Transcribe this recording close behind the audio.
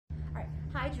right.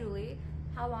 Hi, Julie.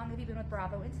 How long have you been with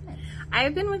Bravo Intimates?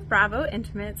 I've been with Bravo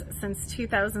Intimates since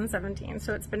 2017,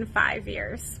 so it's been 5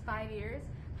 years. 5 years.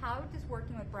 How does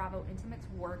working with Bravo Intimates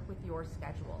work with your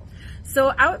schedule?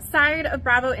 So outside of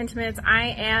Bravo Intimates,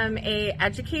 I am a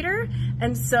educator,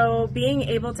 and so being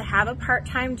able to have a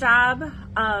part-time job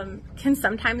can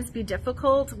sometimes be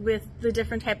difficult with the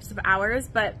different types of hours,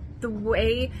 but the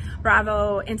way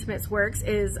Bravo Intimates works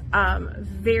is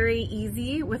very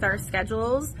easy with our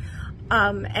schedules,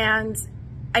 and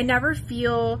I never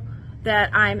feel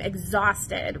that I'm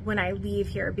exhausted when I leave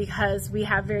here because we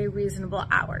have very reasonable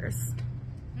hours.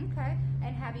 Okay.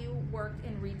 And have you worked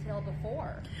in retail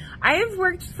before? I have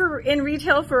worked in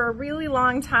retail for a really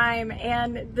long time,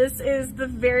 and this is the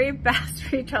very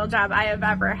best retail job I have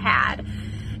ever had.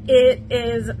 It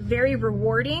is very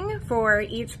rewarding for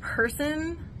each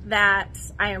person that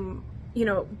I am,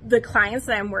 the clients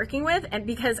that I'm working with, and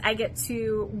because I get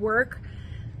to work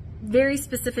very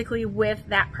specifically with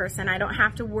that person. I don't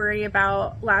have to worry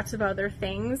about lots of other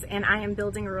things, and I am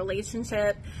building a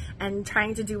relationship and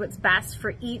trying to do what's best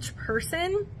for each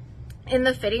person in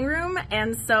the fitting room.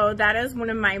 And so that is one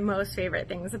of my most favorite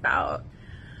things about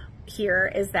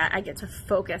here, is that I get to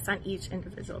focus on each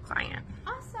individual client.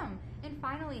 Awesome. And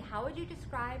finally, how would you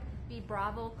describe the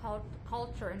Bravo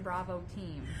culture and Bravo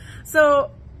team? So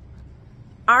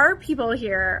our people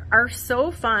here are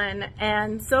so fun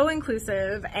and so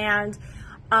inclusive, and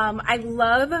I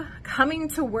love coming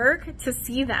to work to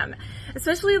see them,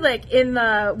 especially like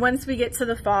once we get to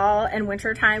the fall and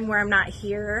winter time where I'm not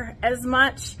here as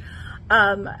much.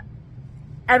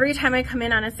 Every time I come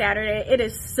in on a Saturday, it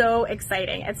is so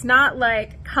exciting. It's not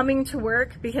like coming to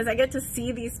work, because I get to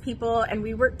see these people and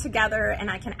we work together, and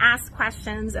I can ask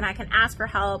questions and I can ask for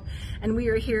help, and we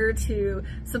are here to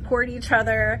support each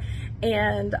other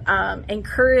and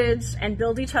encourage and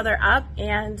build each other up,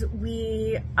 and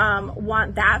we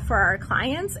want that for our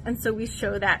clients, and so we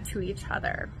show that to each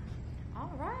other.